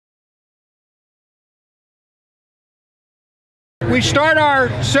We start our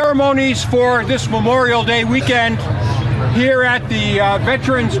ceremonies for this Memorial Day weekend here at the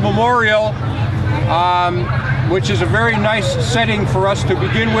Veterans Memorial, which is a very nice setting for us to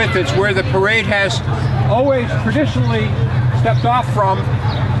begin with. It's where the parade has always traditionally stepped off from,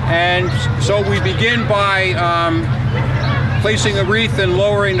 and so we begin by placing a wreath and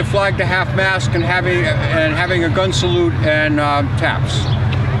lowering the flag to half-mast and having a gun salute and taps.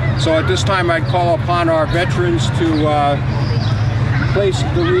 So at this time I'd call upon our veterans to place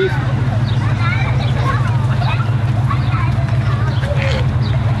the wreath.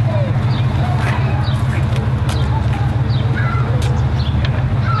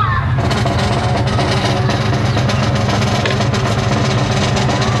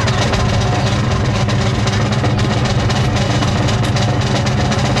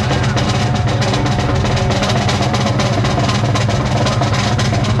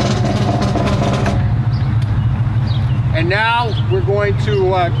 And now we're going to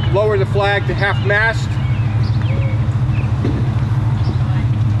lower the flag to half-mast.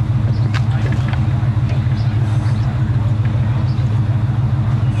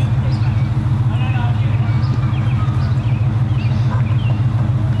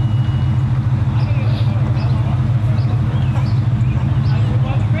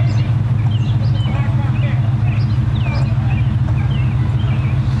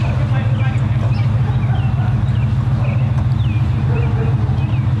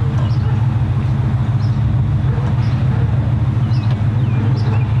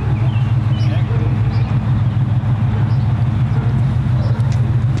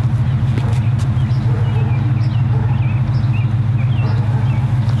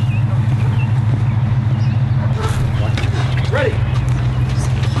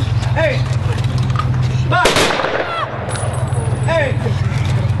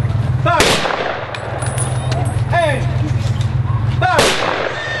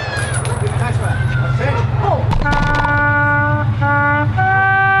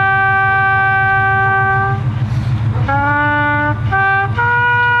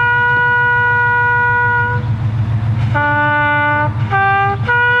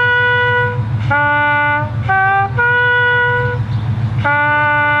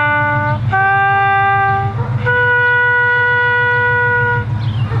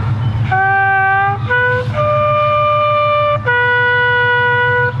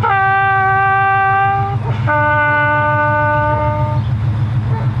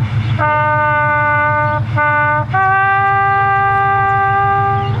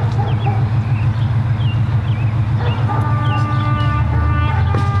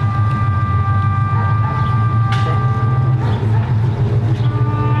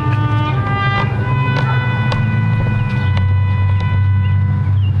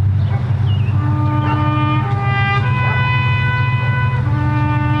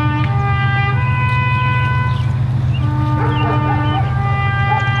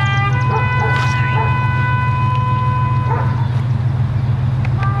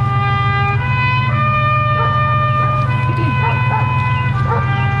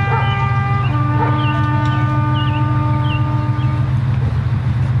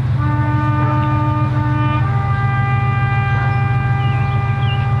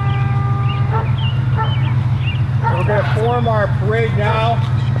 Form our parade now.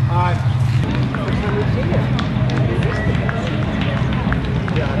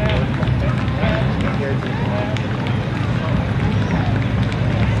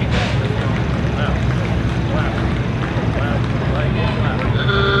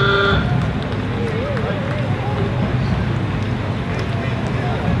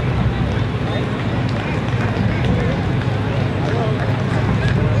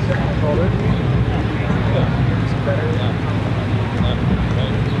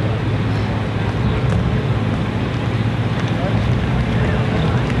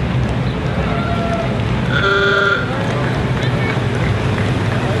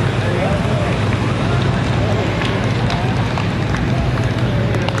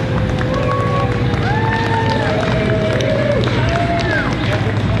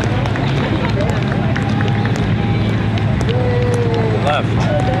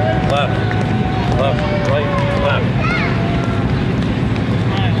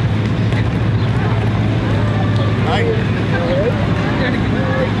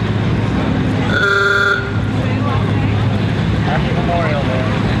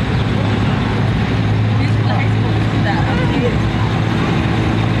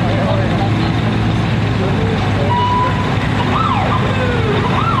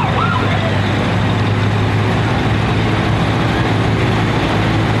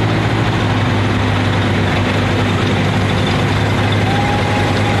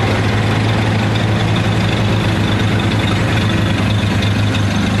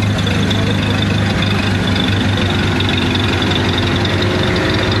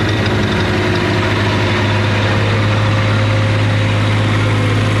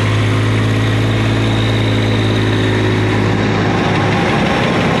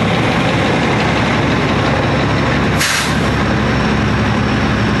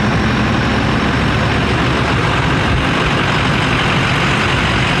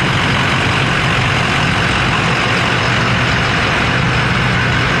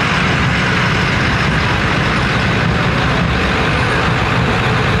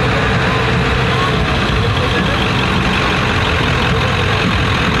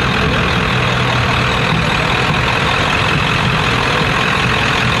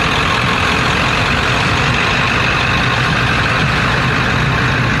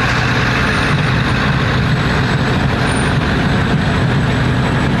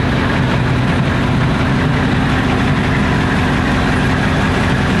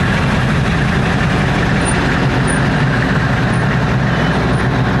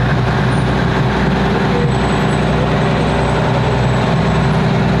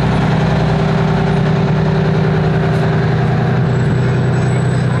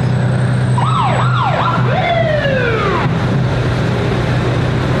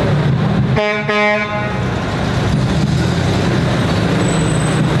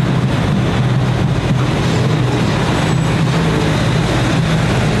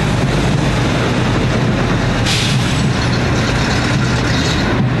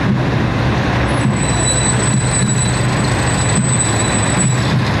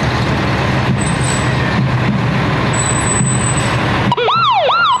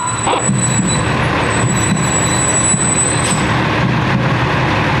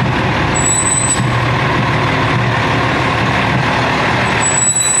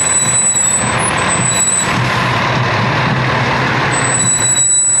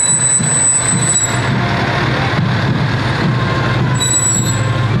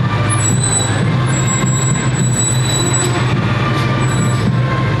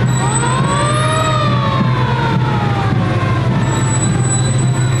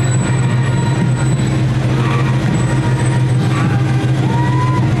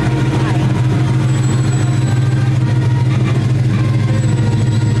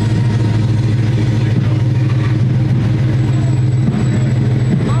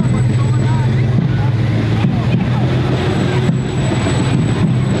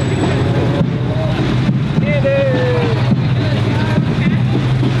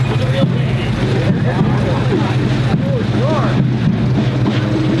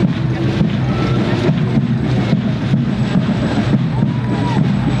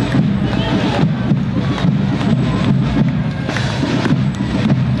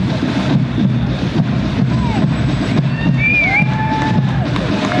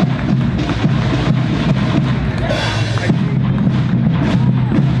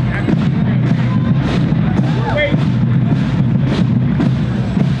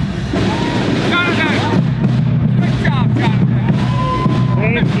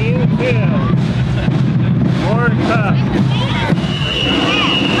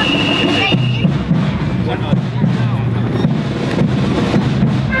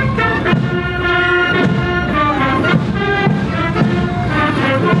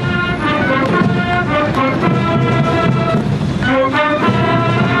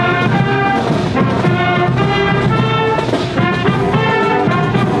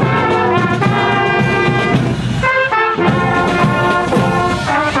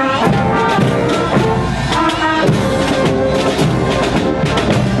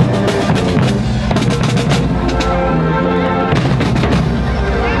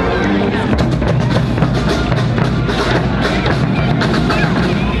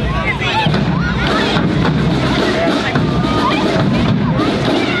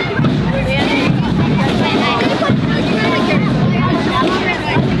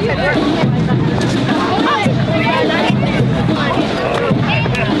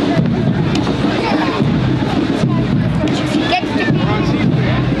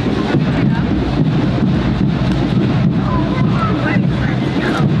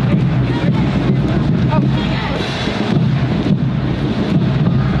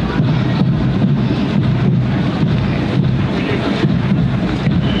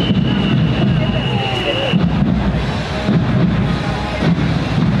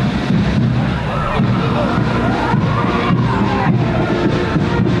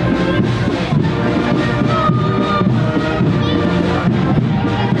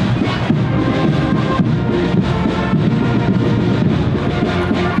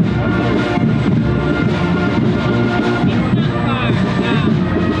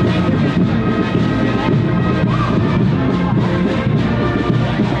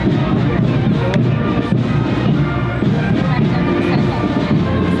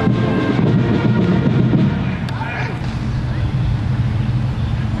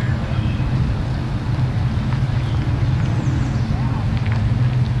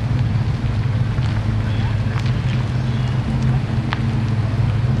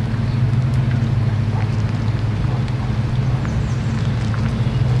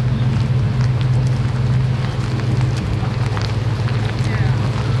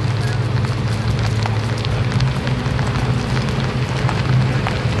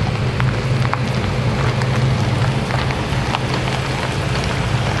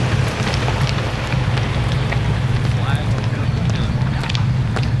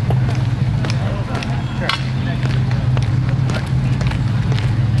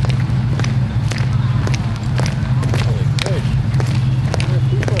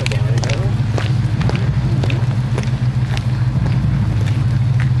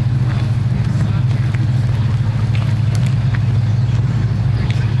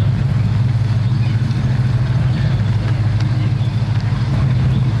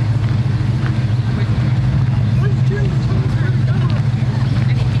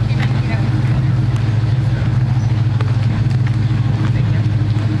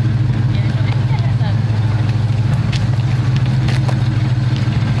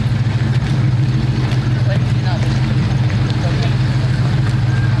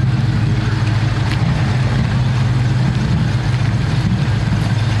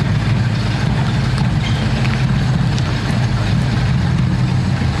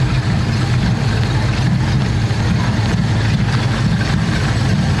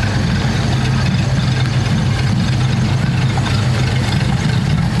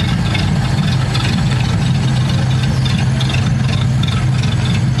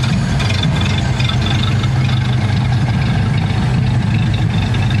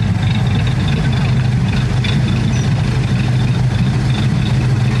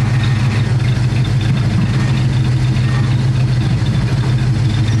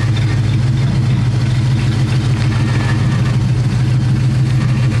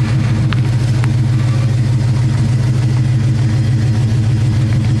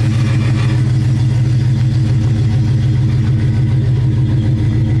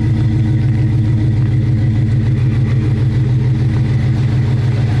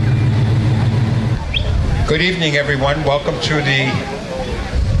 Good evening, everyone. Welcome to the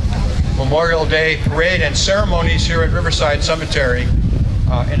Memorial Day Parade and Ceremonies here at Riverside Cemetery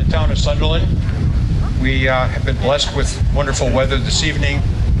in the town of Sunderland. We have been blessed with wonderful weather this evening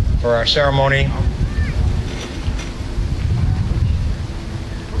for our ceremony.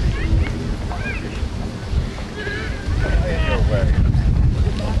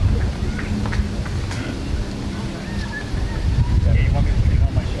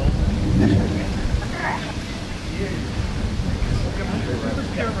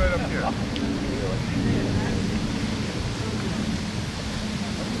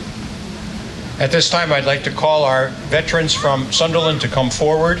 At this time, I'd like to call our veterans from Sunderland to come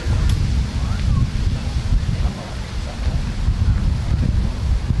forward.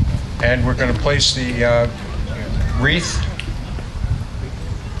 And we're going to place the wreath.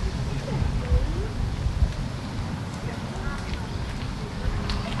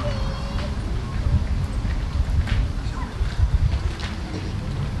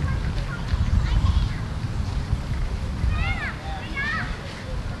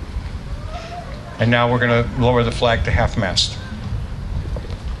 And now we're going to lower the flag to half-mast.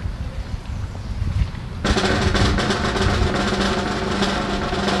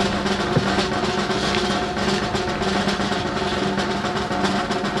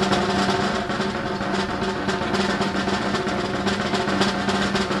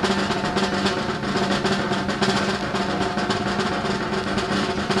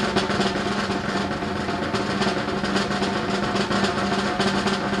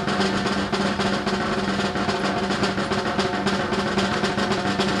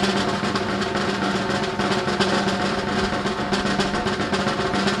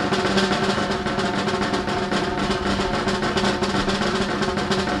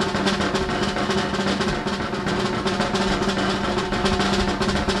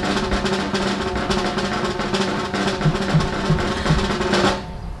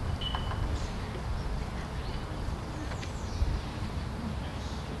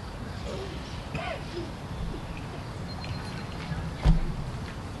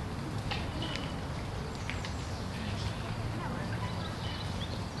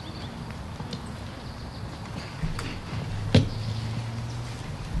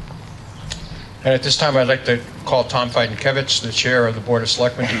 And at this time, I'd like to call Tom Feidenkevich, the Chair of the Board of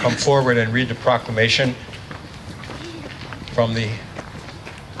Selectmen, to come forward and read the proclamation from the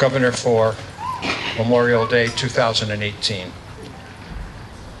Governor for Memorial Day 2018.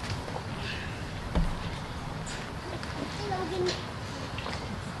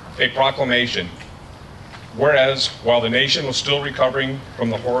 A proclamation. Whereas, while the nation was still recovering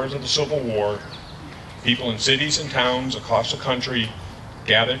from the horrors of the Civil War, people in cities and towns across the country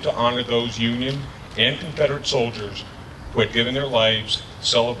gathered to honor those Union and Confederate soldiers who had given their lives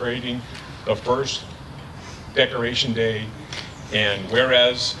celebrating the first Decoration Day. And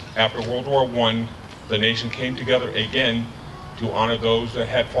whereas, after World War I, the nation came together again to honor those that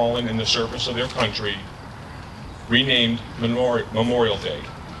had fallen in the service of their country, renamed Memorial Day.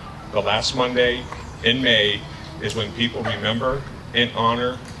 The last Monday in May is when people remember and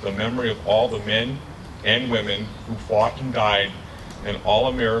honor the memory of all the men and women who fought and died in all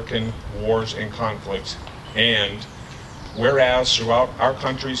American wars and conflicts. And whereas throughout our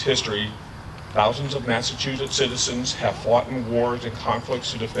country's history, thousands of Massachusetts citizens have fought in wars and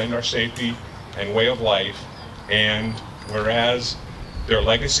conflicts to defend our safety and way of life, and whereas their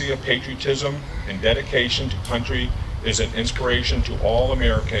legacy of patriotism and dedication to country is an inspiration to all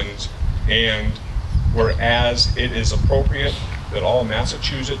Americans, and whereas it is appropriate that all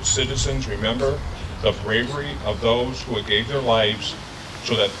Massachusetts citizens remember the bravery of those who gave their lives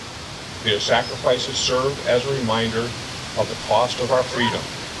so that their sacrifices served as a reminder of the cost of our freedom.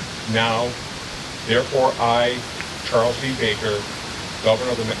 Now, therefore, I, Charles D. Baker,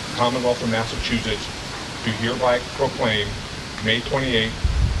 Governor of the Commonwealth of Massachusetts, do hereby proclaim May 28,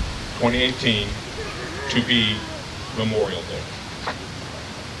 2018 to be Memorial Day.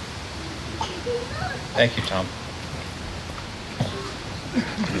 Thank you, Tom.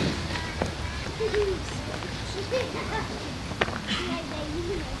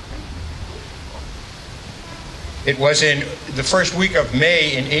 It was in the first week of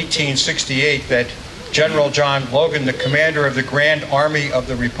May in 1868 that General John Logan, the commander of the Grand Army of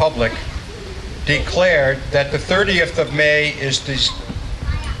the Republic, declared that the 30th of May is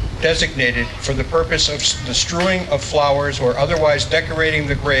designated for the purpose of the strewing of flowers or otherwise decorating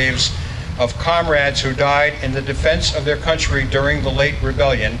the graves of comrades who died in the defense of their country during the late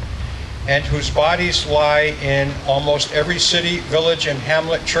rebellion, and whose bodies lie in almost every city, village, and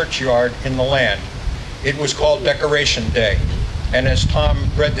hamlet churchyard in the land. It was called Decoration Day. And as Tom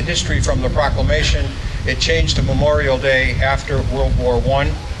read the history from the proclamation, It changed to Memorial Day after World War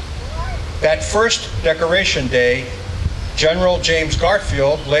I. That first Decoration Day, General James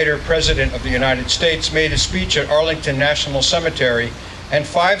Garfield, later President of the United States, made a speech at Arlington National Cemetery, and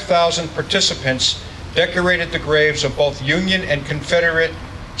 5,000 participants decorated the graves of both Union and Confederate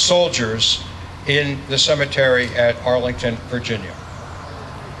soldiers in the cemetery at Arlington, Virginia.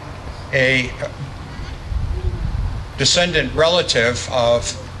 A descendant relative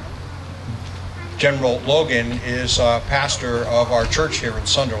of General Logan is a pastor of our church here in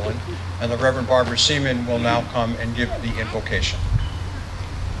Sunderland, and the Reverend Barbara Seaman will now come and give the invocation.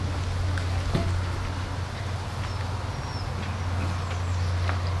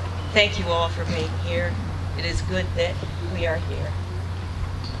 Thank you all for being here. It is good that we are here.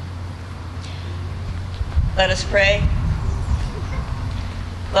 Let us pray.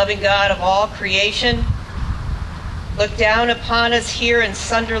 Loving God of all creation, look down upon us here in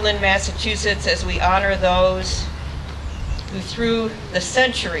Sunderland, Massachusetts, as we honor those who through the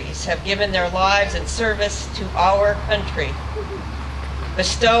centuries have given their lives in service to our country.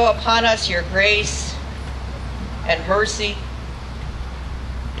 Bestow upon us your grace and mercy,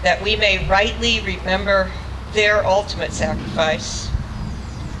 that we may rightly remember their ultimate sacrifice.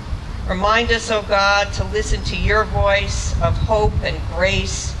 Remind us, O God, to listen to your voice of hope and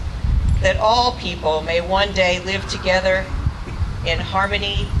grace, that all people may one day live together in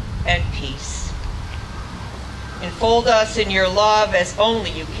harmony and peace. Enfold us in your love as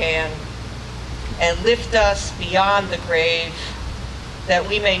only you can, and lift us beyond the grave, that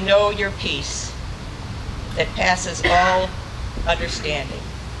we may know your peace that passes all understanding.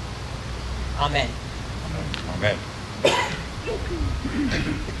 Amen. Amen.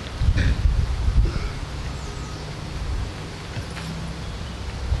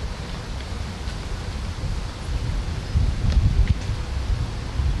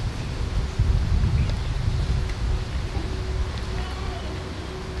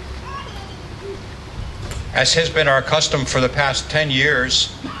 As has been our custom for the past 10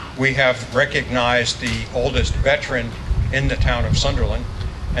 years, we have recognized the oldest veteran in the town of Sunderland,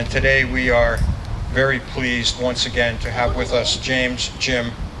 and today we are very pleased once again to have with us James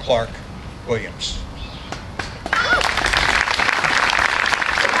Jim Clark Williams.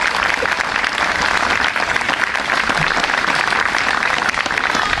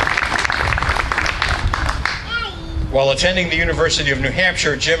 While attending the University of New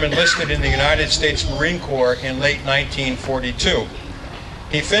Hampshire, Jim enlisted in the United States Marine Corps in late 1942.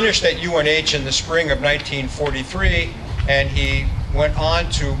 He finished at UNH in the spring of 1943, and he went on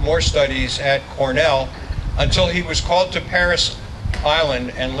to more studies at Cornell until he was called to Paris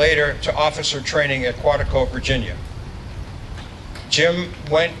Island and later to officer training at Quantico, Virginia. Jim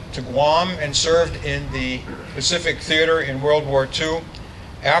went to Guam and served in the Pacific Theater in World War II.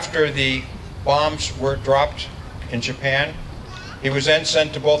 After the bombs were dropped in Japan, he was then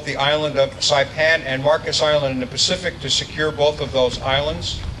sent to both the island of Saipan and Marcus Island in the Pacific to secure both of those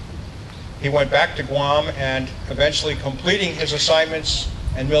islands. He went back to Guam, and eventually completing his assignments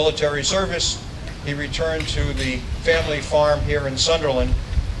and military service, he returned to the family farm here in Sunderland.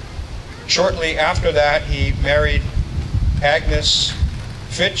 Shortly after that, he married Agnes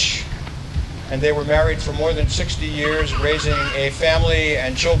Fitch, and they were married for more than 60 years, raising a family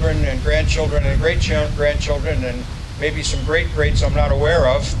and children and grandchildren and great-grandchildren and maybe some great-greats I'm not aware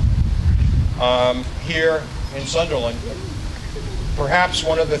of here in Sunderland. Perhaps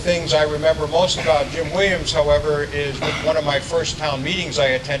one of the things I remember most about Jim Williams, however, is one of my first town meetings I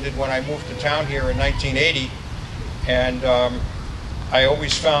attended when I moved to town here in 1980. And I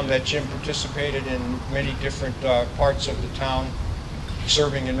always found that Jim participated in many different parts of the town,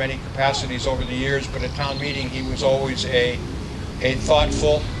 serving in many capacities over the years, but at town meeting he was always a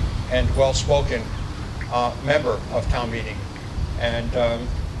thoughtful and well-spoken member of town meeting, and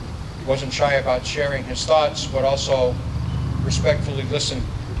wasn't shy about sharing his thoughts, but also respectfully listened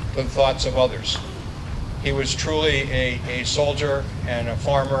to the thoughts of others. He was truly a soldier and a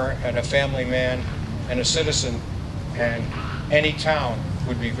farmer and a family man and a citizen, and any town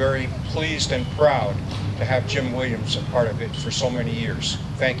would be very pleased and proud to have Jim Williams a part of it for so many years.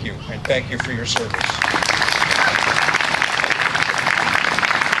 Thank you, and thank you for your service.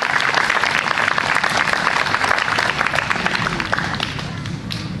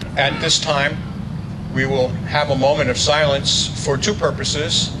 At this time, we will have a moment of silence for two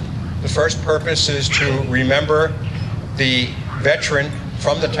purposes. The first purpose is to remember the veteran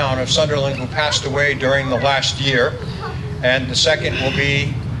from the town of Sunderland who passed away during the last year, and the second will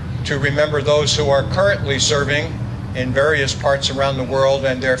be to remember those who are currently serving in various parts around the world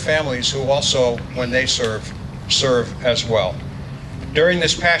and their families who also, when they serve as well. During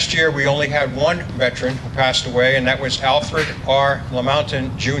this past year, we only had one veteran who passed away, and that was Alfred R.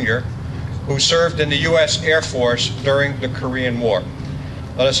 Lamountain Jr., who served in the U.S. Air Force during the Korean War.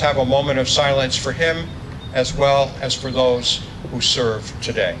 Let us have a moment of silence for him, as well as for those who serve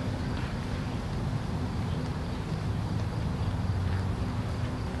today.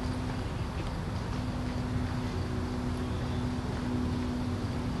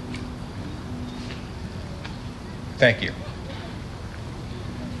 Thank you.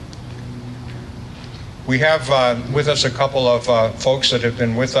 We have with us a couple of folks that have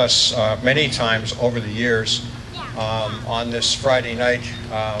been with us many times over the years on this Friday night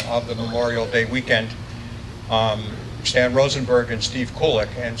of the Memorial Day weekend. Stan Rosenberg and Steve Kulik.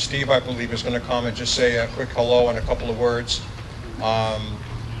 And Steve, I believe, is going to come and just say a quick hello and a couple of words.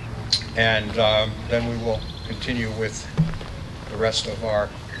 Then we will continue with the rest of our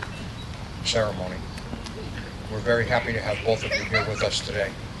ceremony. We're very happy to have both of you here with us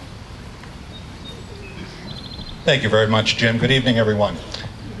today. Thank you very much, Jim. Good evening, everyone.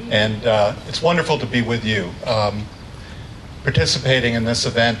 And it's wonderful to be with you. Participating in this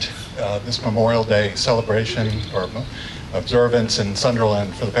event, this Memorial Day celebration or observance in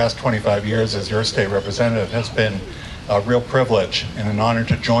Sunderland for the past 25 years as your state representative has been a real privilege and an honor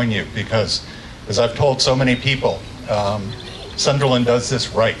to join you because, as I've told so many people, Sunderland does this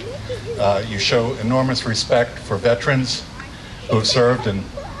right. You show enormous respect for veterans who've served in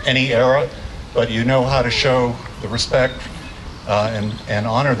any era, but you know how to show the respect and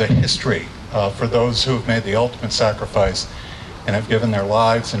honor the history for those who have made the ultimate sacrifice and have given their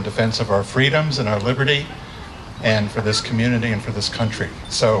lives in defense of our freedoms and our liberty and for this community and for this country.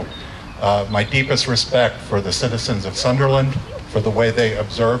 So my deepest respect for the citizens of Sunderland, for the way they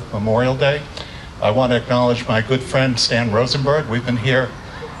observe Memorial Day. I want to acknowledge my good friend Stan Rosenberg. We've been here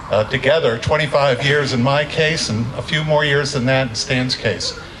together 25 years in my case and a few more years than that in Stan's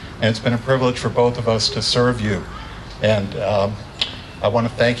case. And it's been a privilege for both of us to serve you. And I want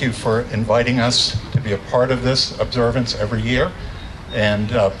to thank you for inviting us to be a part of this observance every year. And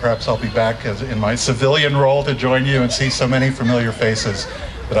perhaps I'll be back in my civilian role to join you and see so many familiar faces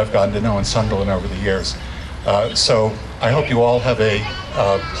that I've gotten to know in Sunderland over the years. So I hope you all have a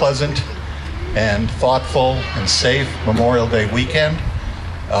pleasant and thoughtful and safe Memorial Day weekend.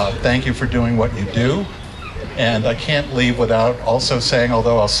 Thank you for doing what you do. And I can't leave without also saying,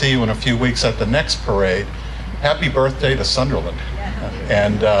 although I'll see you in a few weeks at the next parade, happy birthday to Sunderland.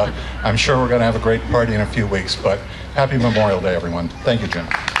 And I'm sure we're going to have a great party in a few weeks, but happy Memorial Day, everyone. Thank you, Jim.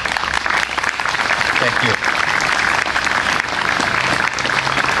 Thank you.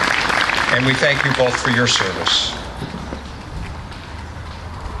 And we thank you both for your service.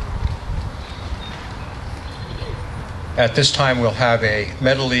 At this time, we'll have a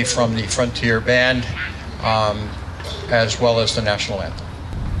medley from the Frontier Band, as well as the national anthem.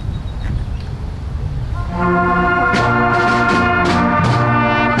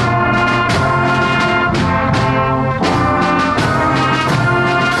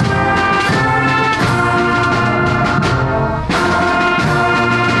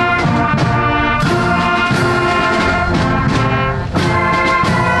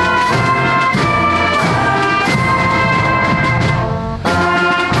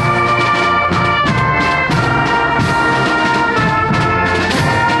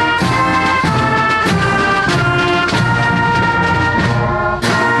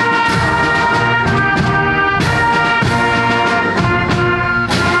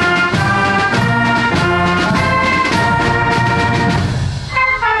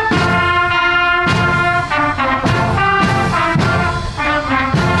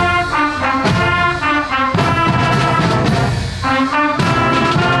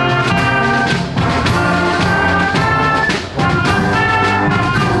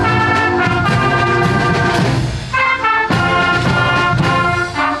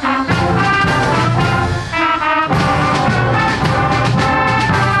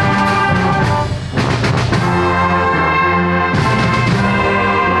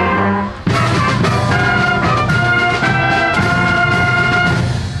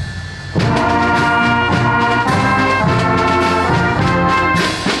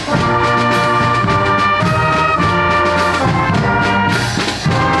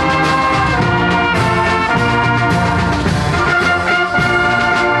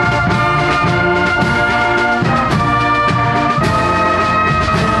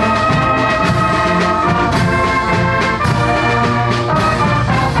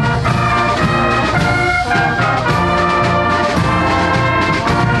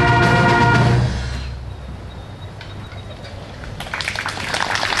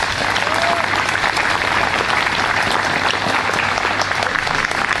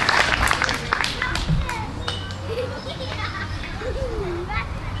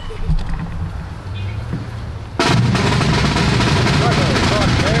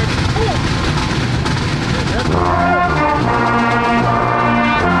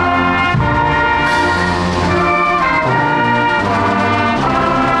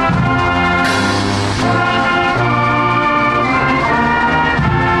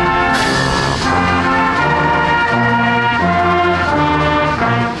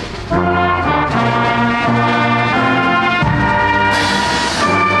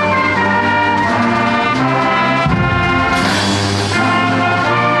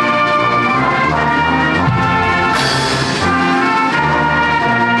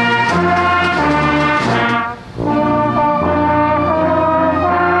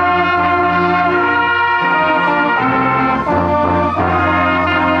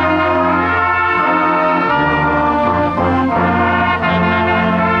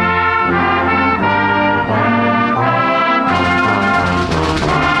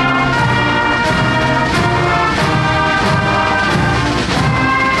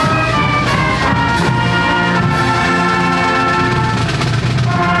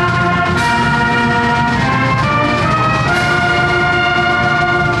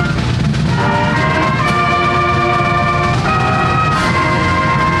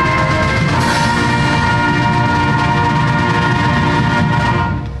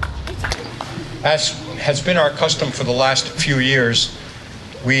 As has been our custom for the last few years,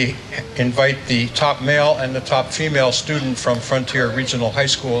 we invite the top male and the top female student from Frontier Regional High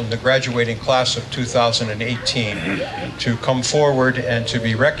School in the graduating class of 2018 to come forward and to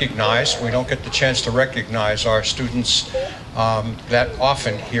be recognized. We don't get the chance to recognize our students that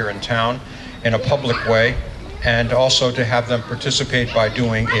often here in town in a public way, and also to have them participate by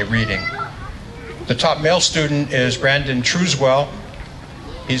doing a reading. The top male student is Brandon Truswell.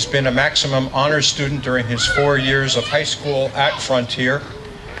 He's been a maximum honors student during his 4 years of high school at Frontier.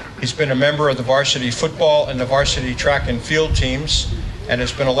 He's been a member of the varsity football and the varsity track and field teams, and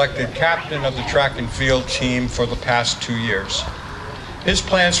has been elected captain of the track and field team for the past 2 years. His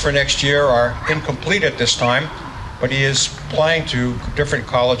plans for next year are incomplete at this time, but he is applying to different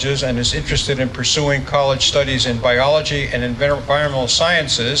colleges and is interested in pursuing college studies in biology and environmental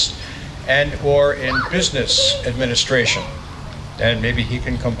sciences and or in business administration. And maybe he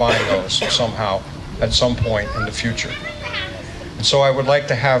can combine those somehow at some point in the future. And so I would like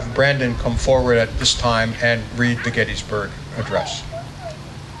to have Brandon come forward at this time and read the Gettysburg Address.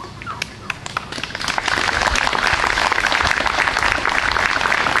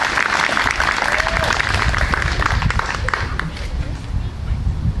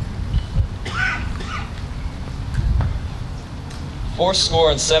 Fourscore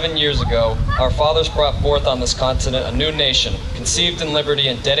and 7 years ago, our fathers brought forth on this continent a new nation, conceived in liberty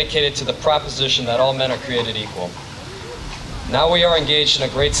and dedicated to the proposition that all men are created equal. Now we are engaged in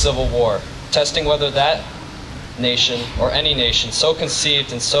a great civil war, testing whether that nation, or any nation, so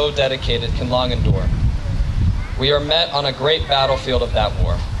conceived and so dedicated can long endure. We are met on a great battlefield of that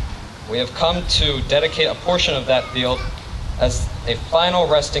war. We have come to dedicate a portion of that field as a final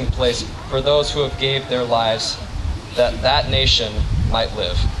resting place for those who have gave their lives that that nation might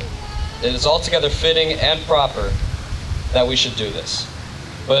live. It is altogether fitting and proper that we should do this.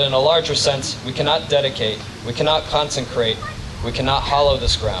 But in a larger sense, we cannot dedicate, we cannot consecrate, we cannot hallow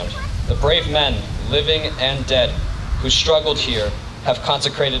this ground. The brave men, living and dead, who struggled here, have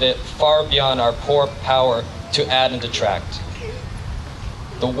consecrated it far beyond our poor power to add and detract.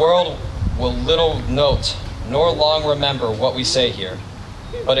 The world will little note nor long remember what we say here,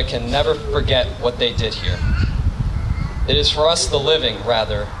 but it can never forget what they did here. It is for us, the living,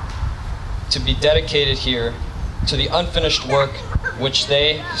 rather, to be dedicated here to the unfinished work which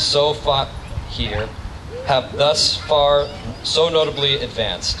they so fought here have thus far so notably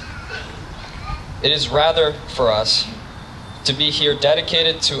advanced. It is rather for us to be here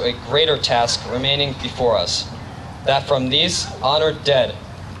dedicated to a greater task remaining before us, that from these honored dead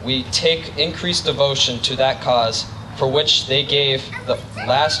we take increased devotion to that cause for which they gave the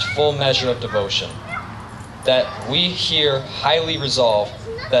last full measure of devotion. That we here highly resolve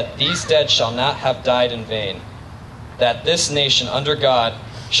that these dead shall not have died in vain, that this nation under God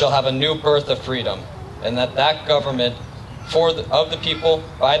shall have a new birth of freedom, and that that government of the people,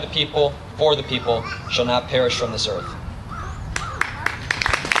 by the people, for the people, shall not perish from this earth.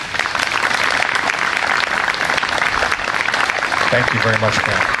 Thank you very much,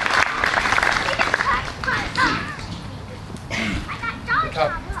 Brandon.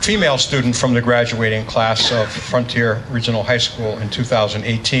 Female student from the graduating class of Frontier Regional High School in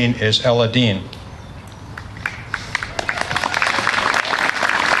 2018 is Ella Dean.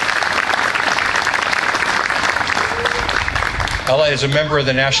 Ella is a member of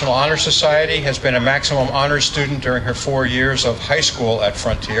the National Honor Society, has been a maximum honors student during her 4 years of high school at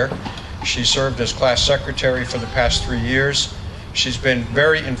Frontier. She served as class secretary for the past 3 years. She's been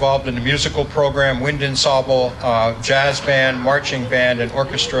very involved in the musical program, wind ensemble, jazz band, marching band, and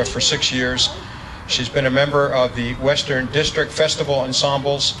orchestra for 6 years. She's been a member of the Western District Festival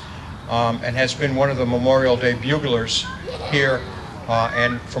Ensembles and has been one of the Memorial Day buglers here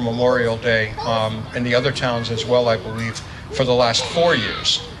and for Memorial Day in the other towns as well, I believe, for the last 4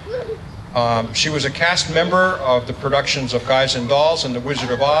 years. She was a cast member of the productions of Guys and Dolls and The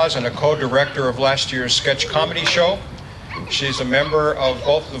Wizard of Oz and a co-director of last year's sketch comedy show. She's a member of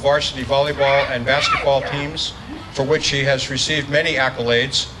both the varsity volleyball and basketball teams, for which she has received many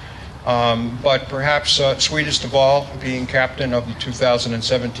accolades, but perhaps sweetest of all, being captain of the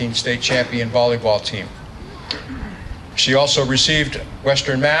 2017 state champion volleyball team. She also received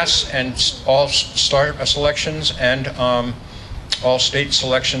Western Mass and all-star selections and all-state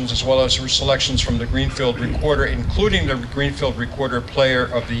selections, as well as selections from the Greenfield Recorder, including the Greenfield Recorder Player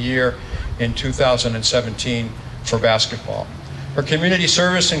of the Year in 2017 for basketball. Her community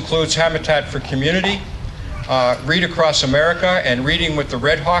service includes Habitat for Community, Read Across America, and Reading with the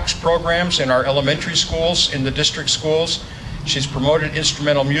Red Hawks programs in our elementary schools, in the district schools. She's promoted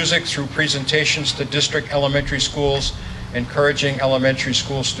instrumental music through presentations to district elementary schools encouraging elementary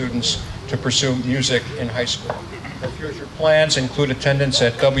school students to pursue music in high school. Her future plans include attendance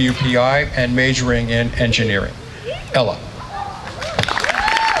at WPI and majoring in engineering. Ella.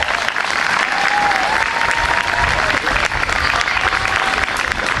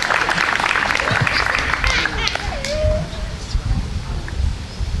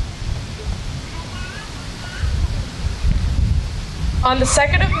 On the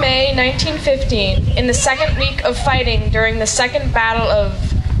 2nd of May, 1915, in the second week of fighting during the Second Battle of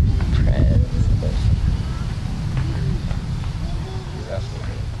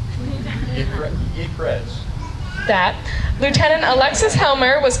Lieutenant Alexis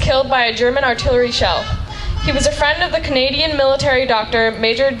Helmer was killed by a German artillery shell. He was a friend of the Canadian military doctor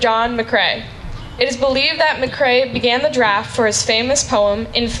Major John McCrae. It is believed that McCrae began the draft for his famous poem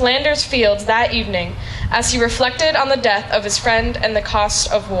In Flanders Fields that evening as he reflected on the death of his friend and the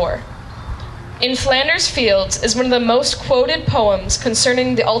cost of war. In Flanders Fields is one of the most quoted poems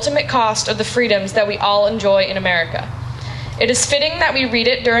concerning the ultimate cost of the freedoms that we all enjoy in America. It is fitting that we read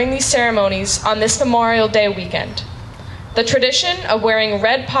it during these ceremonies on this Memorial Day weekend. The tradition of wearing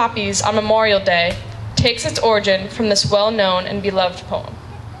red poppies on Memorial Day takes its origin from this well-known and beloved poem.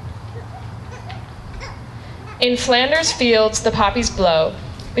 In Flanders fields the poppies blow,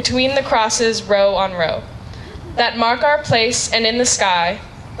 between the crosses row on row, that mark our place, and in the sky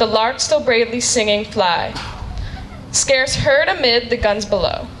the larks still bravely singing fly, scarce heard amid the guns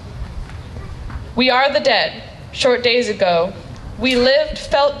below. We are the dead, short days ago, we lived,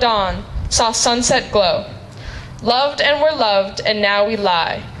 felt dawn, saw sunset glow, loved and were loved, and now we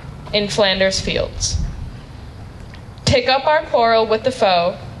lie in Flanders fields. Take up our quarrel with the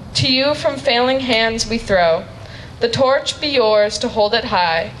foe, to you from failing hands we throw, the torch be yours to hold it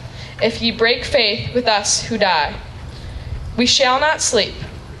high, if ye break faith with us who die. We shall not sleep,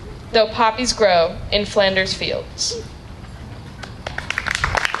 though poppies grow in Flanders fields.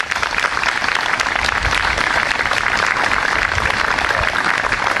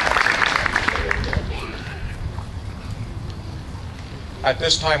 At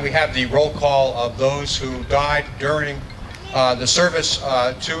this time, we have the roll call of those who died during the service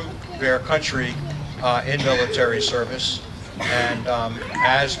to their country in military service. And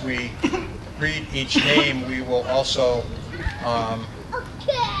as we read each name, we will also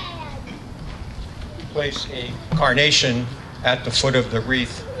place a carnation at the foot of the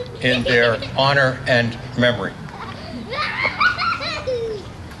wreath in their honor and memory.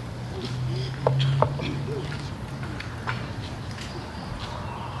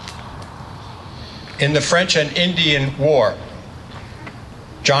 In the French and Indian War,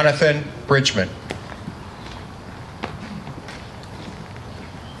 Jonathan Bridgman.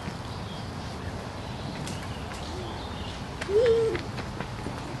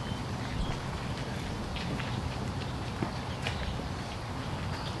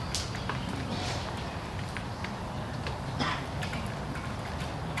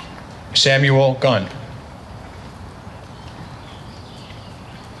 Samuel Gunn.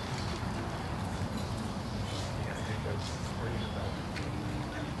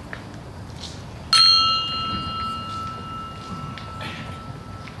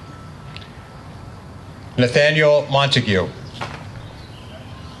 Nathaniel Montague.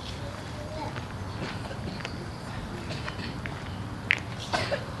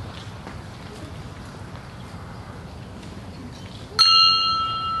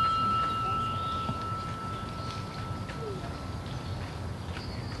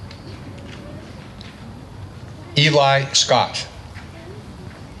 Eli Scott.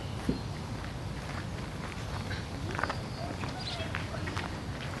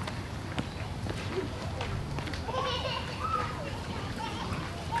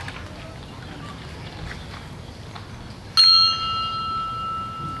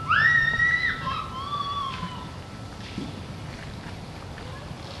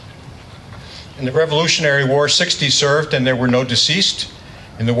 In the Revolutionary War, 60 served and there were no deceased.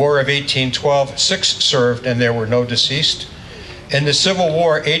 In the War of 1812, 6 served and there were no deceased. In the Civil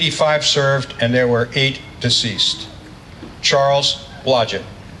War, 85 served and there were 8 deceased. Charles Blodgett.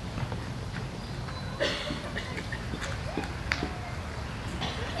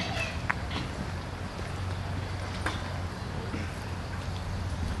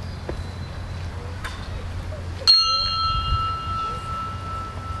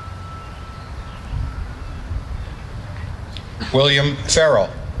 William Farrell.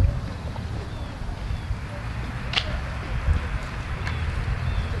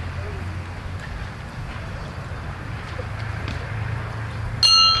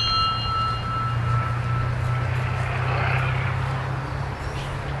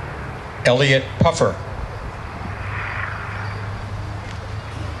 Elliot Puffer.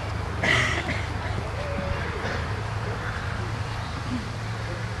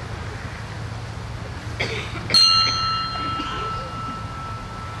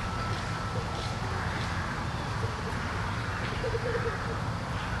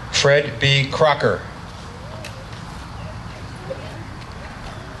 Fred B. Crocker.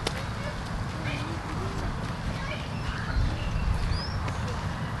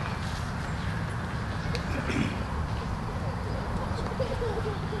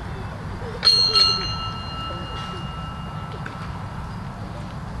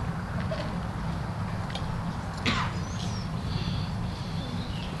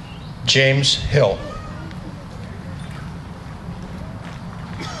 James Hill.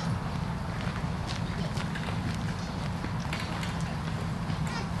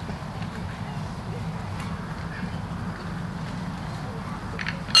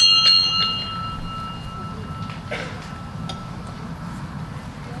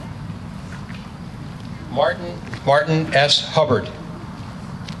 Martin S. Hubbard.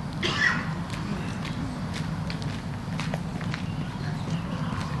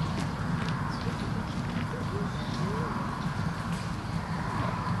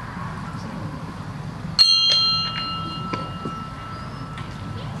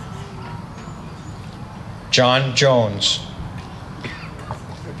 John Jones.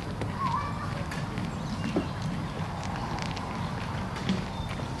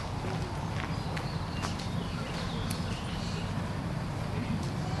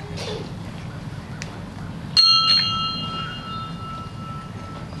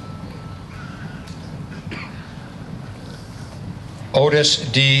 Otis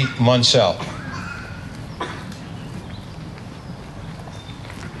D. Munsell.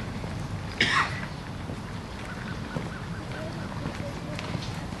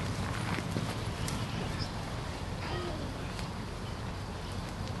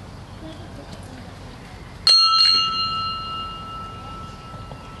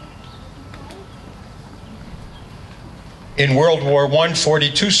 In World War I,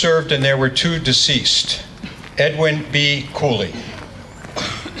 42 served and there were 2 deceased. Edwin B. Cooley.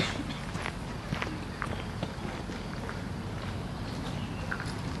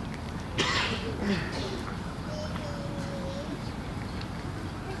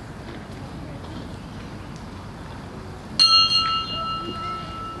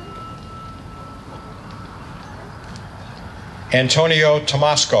 Antonio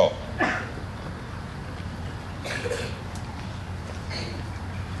Tomasco.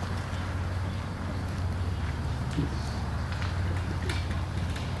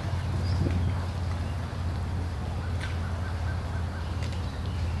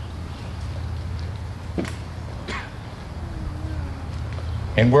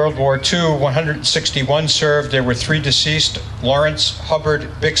 In World War II, 161 served. There were 3 deceased. Lawrence Hubbard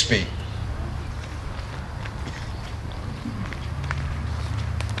Bixby.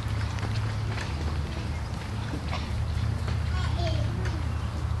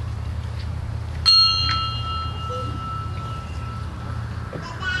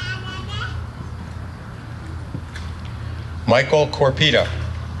 Michael Corpita.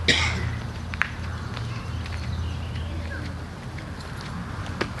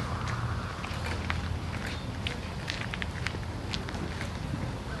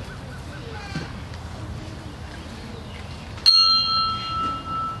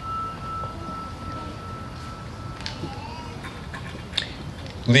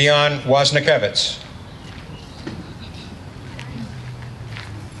 Leon Wozniakowicz.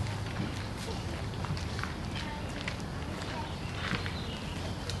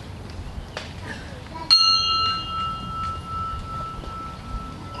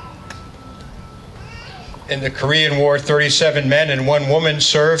 In the Korean War, 37 men and 1 woman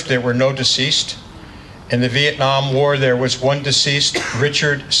served. There were no deceased. In the Vietnam War, there was 1 deceased,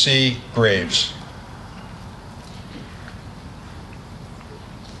 Richard C. Graves.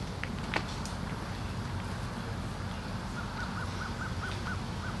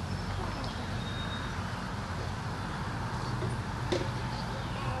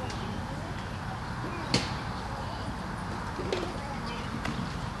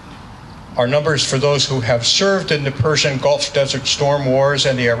 Our numbers for those who have served in the Persian Gulf Desert Storm Wars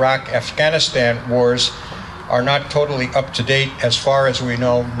and the Iraq-Afghanistan wars are not totally up to date. As far as we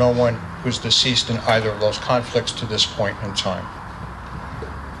know, no one was deceased in either of those conflicts to this point in time.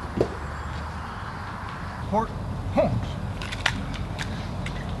 Port Holmes.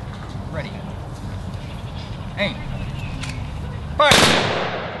 Ready. Aim. Fire.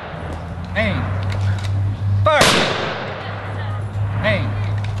 Aim. Fire. Aim.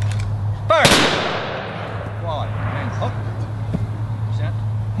 Fire. Quality. And up. Set.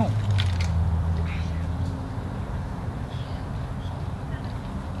 Home.